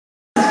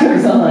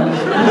goes on.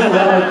 There's a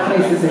lot of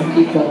places and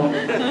people.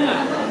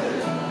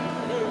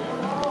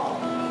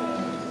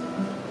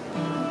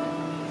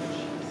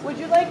 Would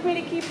you like me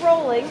to keep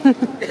rolling?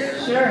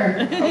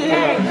 Sure.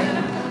 Okay.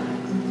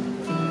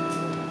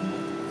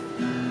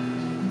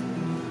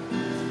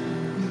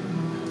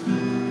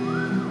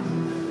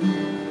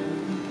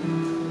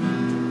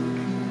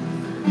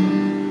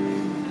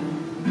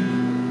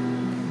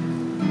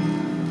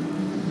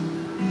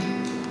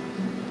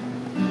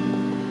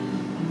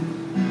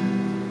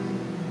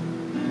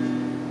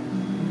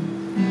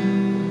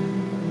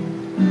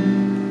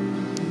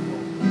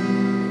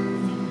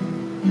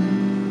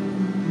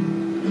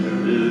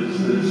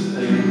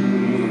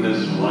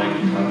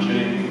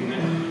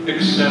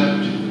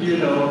 Except you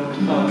don't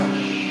touch.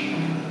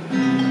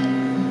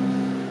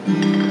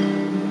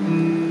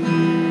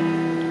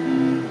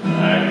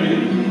 Back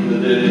in the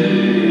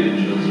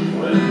day, just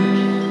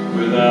went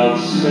without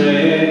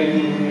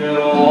saying at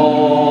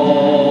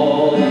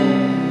all.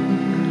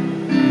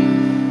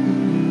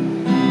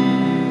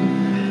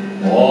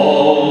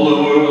 All the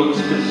world's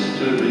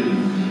history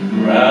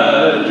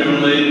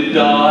gradually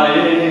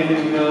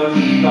dying of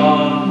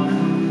shock.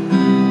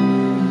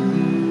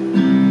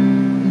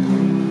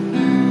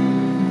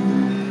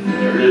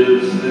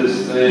 Is this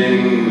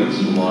thing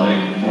that's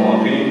like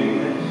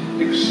talking,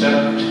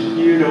 except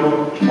you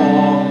don't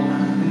talk.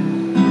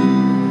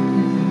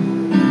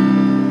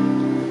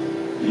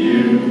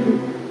 You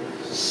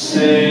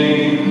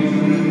sing.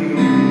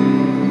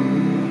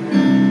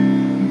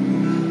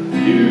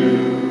 You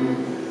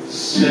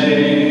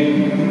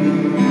sing.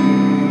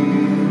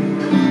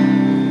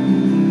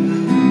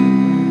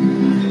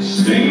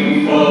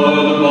 Sing for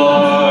the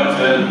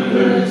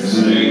bartender,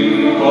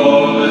 sing for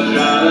the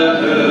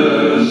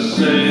janitor,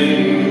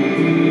 sing.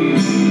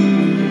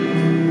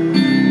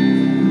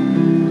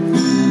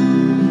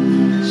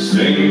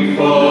 Sing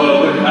for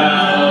the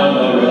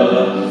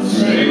camera,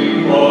 sing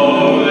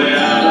for the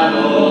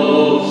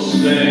animals,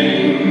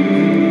 sing.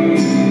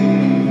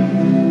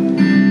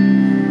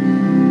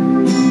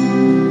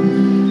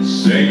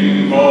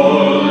 Sing for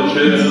the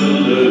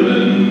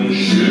children,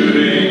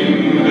 shooting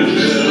the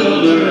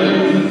children,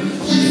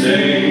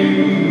 sing.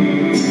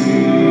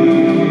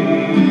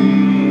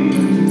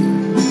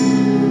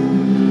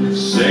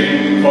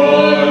 Sing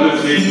for the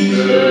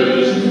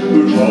teachers who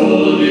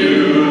told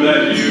you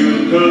that you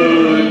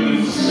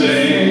couldn't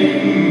sing.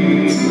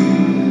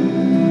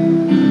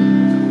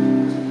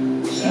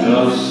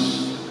 Just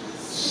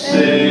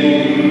sing.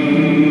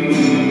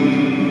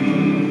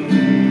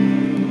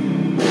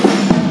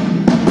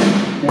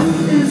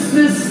 Is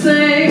this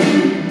thing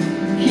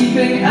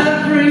keeping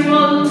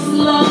everyone's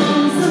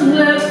lungs and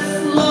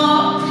lips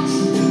locked?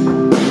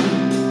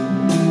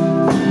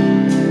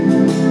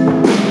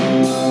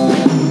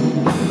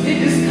 It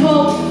is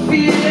called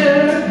fear,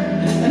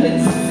 and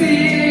it's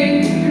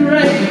seeing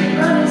great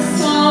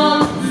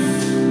renaissance.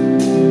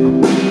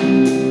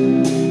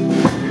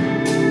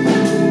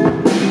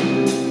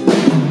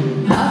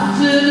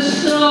 After the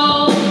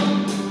show,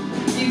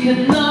 you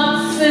cannot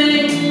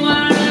sing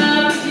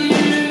wherever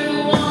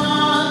you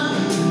want.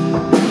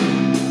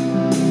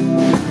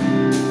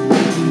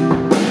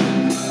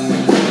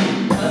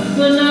 But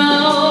for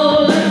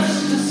now, let's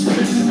just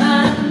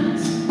pretend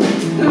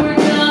that we're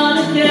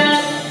gonna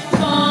get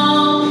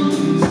bombed.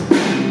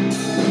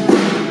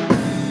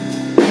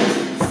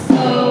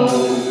 So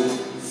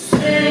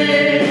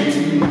sing.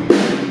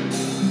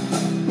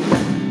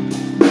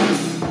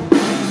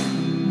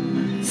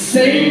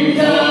 Sing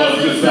 'cause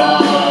it's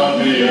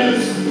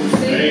obvious.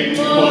 Sing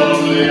for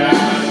the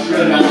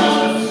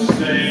astronauts.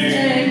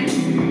 Sing.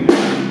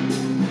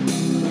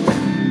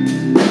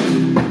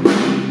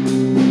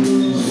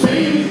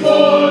 Sing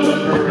for the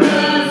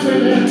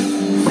president.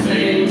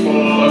 Sing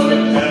for the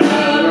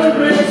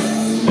terrorists.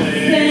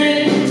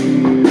 Sing.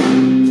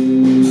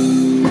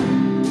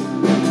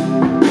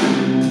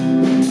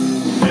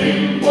 Sing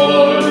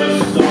for the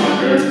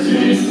soccer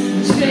team.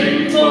 Sing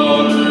for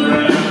the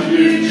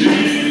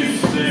refugees.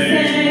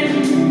 Sing.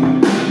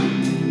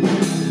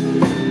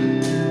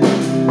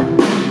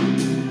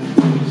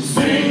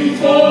 Sing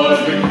for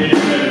the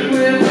kid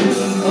with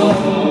the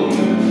phone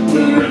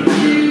who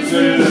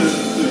refuses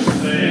to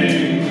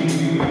sing.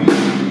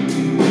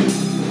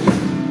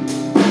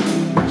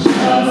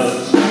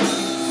 Just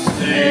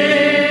sing.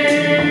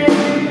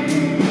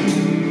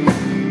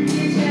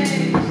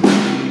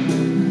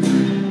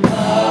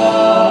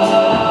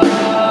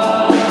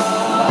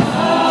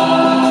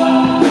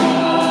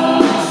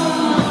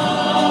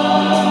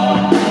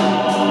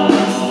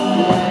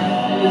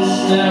 It's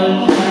no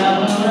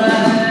cabaret.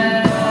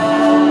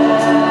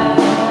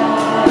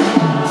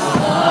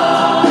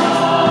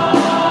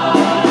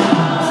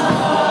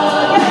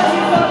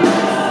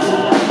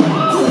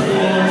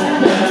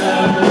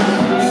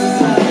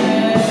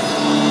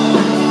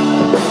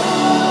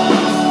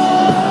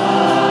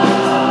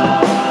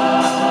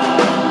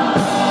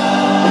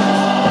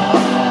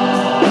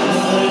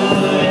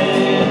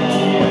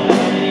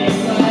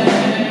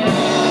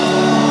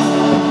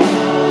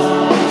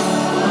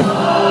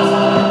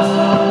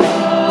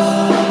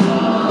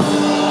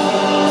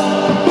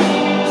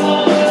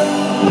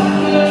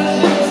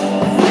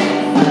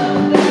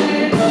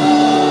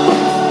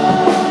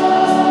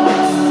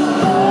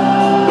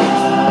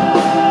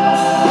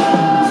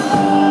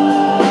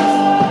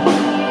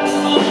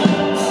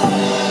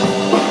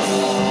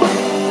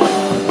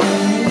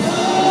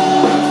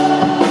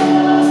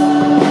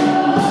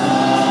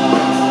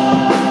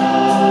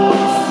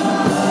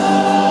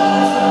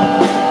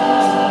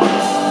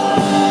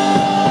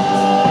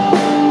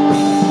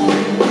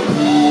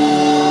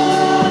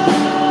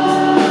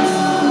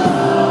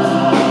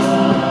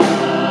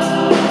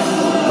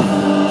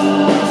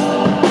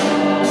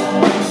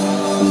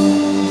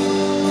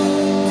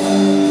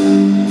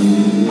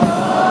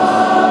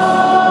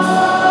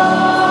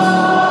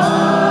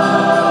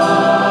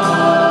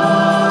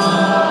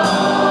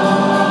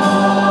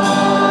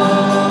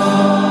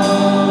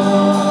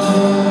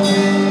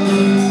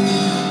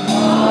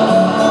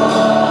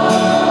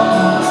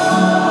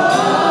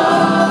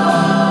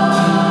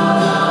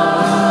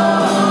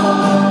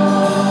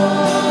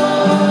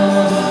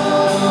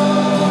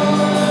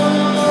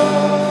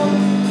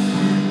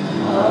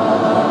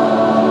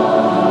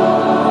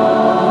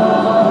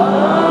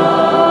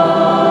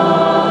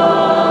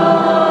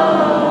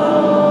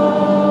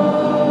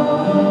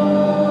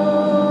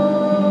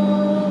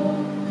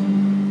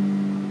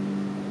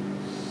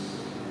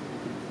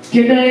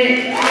 Good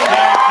night.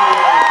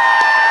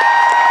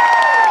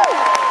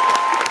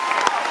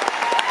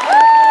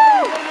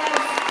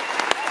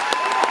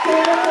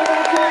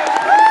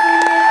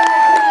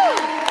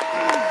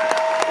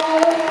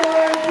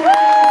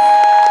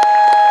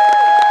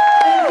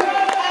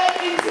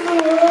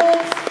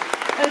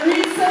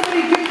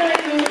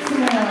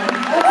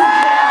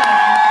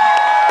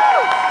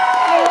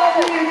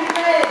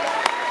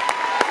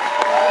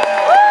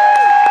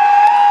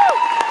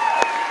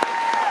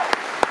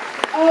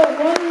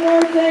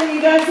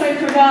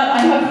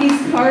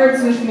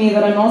 With me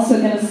that I'm also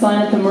going to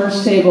sign at the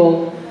merch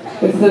table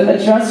with the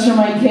address for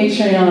my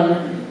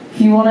Patreon.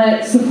 If you want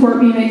to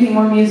support me making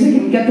more music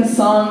and get the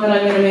song that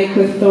I'm going to make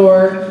with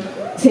Thor,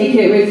 take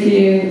it with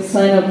you,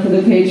 sign up for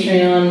the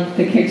Patreon,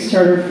 the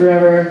Kickstarter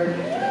forever.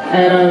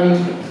 And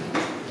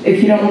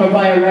if you don't want to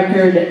buy a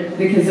record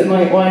because it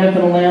might wind up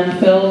in a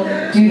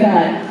landfill, do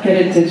that. Get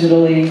it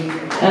digitally.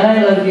 And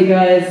I love you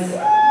guys.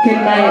 Good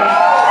night.